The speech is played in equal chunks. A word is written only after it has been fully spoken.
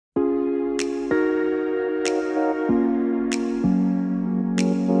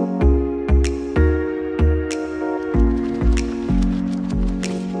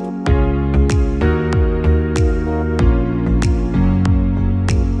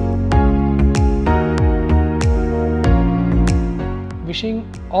wishing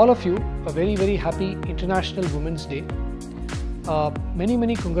all of you a very happy International Women's Day.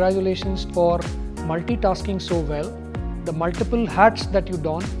 Many congratulations for multitasking so well, the multiple hats that you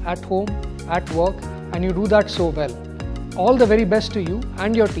don at home, at work, and you do that so well. All the very best to you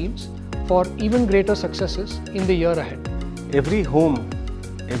and your teams for even greater successes in the year ahead. Every home,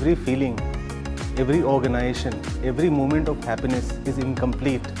 every feeling, every organization, every moment of happiness is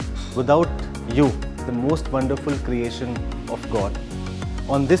incomplete without you, the most wonderful creation of God.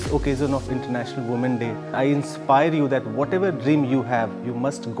 On this occasion of International Women's Day, I inspire you that whatever dream you have, you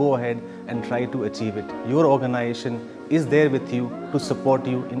must go ahead and try to achieve it. Your organization is there with you to support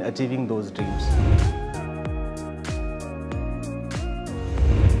you in achieving those dreams.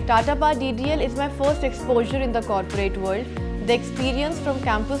 Tata Power-DDL is my first exposure in the corporate world. The experience from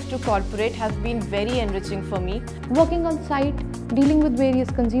campus to corporate has been very enriching for me. Working on site, dealing with various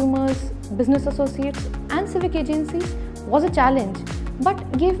consumers, business associates and civic agencies was a challenge, but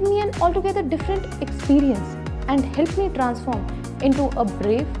gave me an altogether different experience and helped me transform into a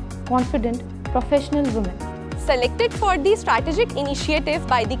brave, confident, professional woman. Selected for the strategic initiative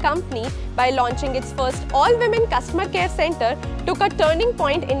by the company by launching its first all-women customer care center took a turning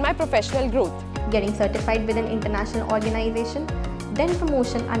point in my professional growth. Getting certified with an international organization, then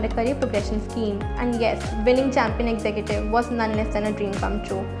promotion under career progression scheme, and yes, winning champion executive was none less than a dream come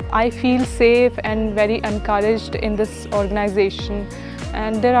true. I feel safe and very encouraged in this organization,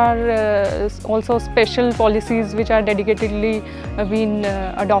 and there are also special policies which are dedicatedly been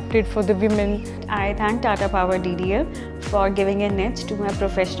adopted for the women. I thank Tata Power-DDL for giving an edge to my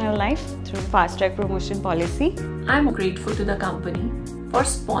professional life through fast-track promotion policy. I'm grateful to the company for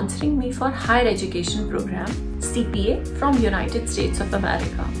sponsoring me for higher education program CPA from United States of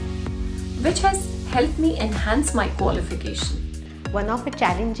America, which has helped me enhance my qualification. One of the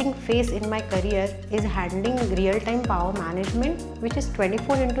challenging phase in my career is handling real-time power management, which is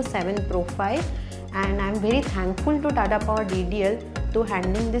 24/7 profile, and I'm very thankful to Tata Power-DDL to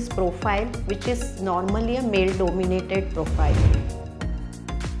handling this profile, which is normally a male-dominated profile.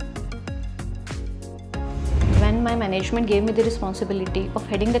 When my management gave me the responsibility of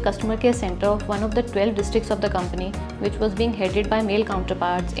heading the customer care center of one of the 12 districts of the company, which was being headed by male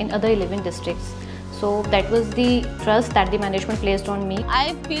counterparts in other 11 districts. So that was the trust that the management placed on me.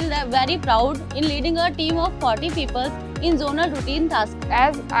 I feel very proud in leading a team of 40 people in zonal routine tasks.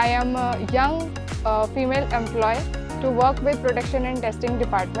 As I am a young female employee to work with production and testing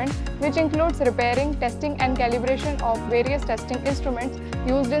department, which includes repairing, testing and calibration of various testing instruments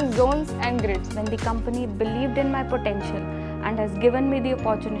used in zones and grids. When the company believed in my potential and has given me the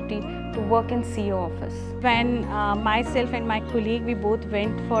opportunity to work in CEO office. When myself and my colleague, we both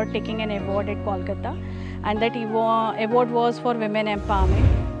went for taking an award at Kolkata, and that award was for women empowerment.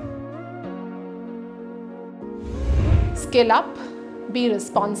 Skill up, be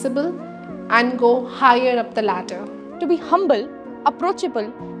responsible, and go higher up the ladder. To be humble, approachable,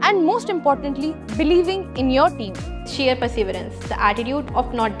 and most importantly, believing in your team. Sheer perseverance, the attitude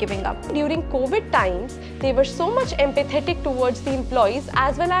of not giving up. During COVID times, they were so much empathetic towards the employees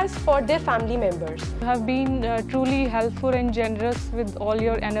as well as for their family members. You have been truly helpful and generous with all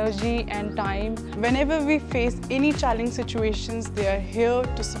your energy and time. Whenever we face any challenging situations, they are here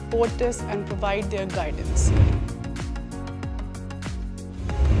to support us and provide their guidance.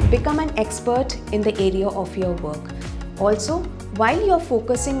 Become an expert in the area of your work. Also, while you're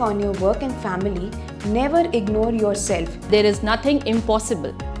focusing on your work and family, never ignore yourself. There is nothing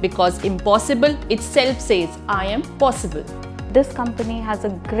impossible, because impossible itself says, I am possible. This company has a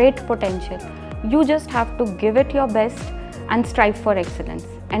great potential. You just have to give it your best and strive for excellence,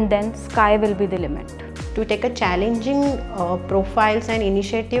 and then sky will be the limit. To take a challenging profiles and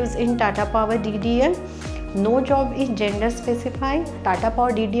initiatives in Tata Power-DDL, no job is gender specified. Tata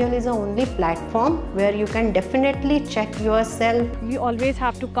Power-DDL is the only platform where you can definitely check yourself. We always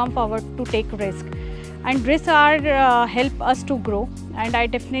have to come forward to take risk, and risks are help us to grow, and I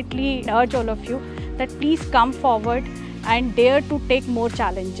definitely urge all of you that please come forward and dare to take more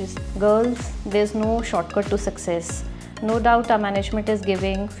challenges. Girls, there's no shortcut to success. No doubt our management is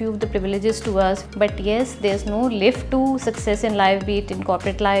giving few of the privileges to us, but yes, there's no lift to success in life, be it in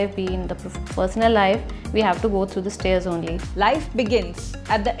corporate life, be it in the personal life. We have to go through the stairs only. Life begins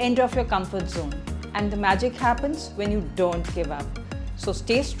at the end of your comfort zone, and the magic happens when you don't give up. So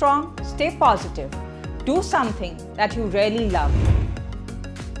stay strong, stay positive, do something that you really love.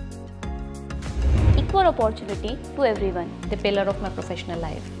 Equal opportunity to everyone, the pillar of my professional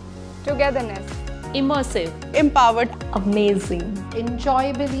life. Togetherness. Immersive. Empowered. Amazing.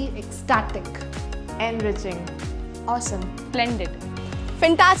 Enjoyably ecstatic. Enriching. Awesome. Splendid.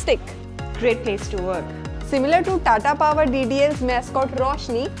 Fantastic. Great place to work. Similar to Tata Power-DDL's mascot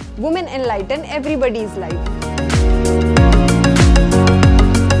Roshni, women enlighten everybody's life.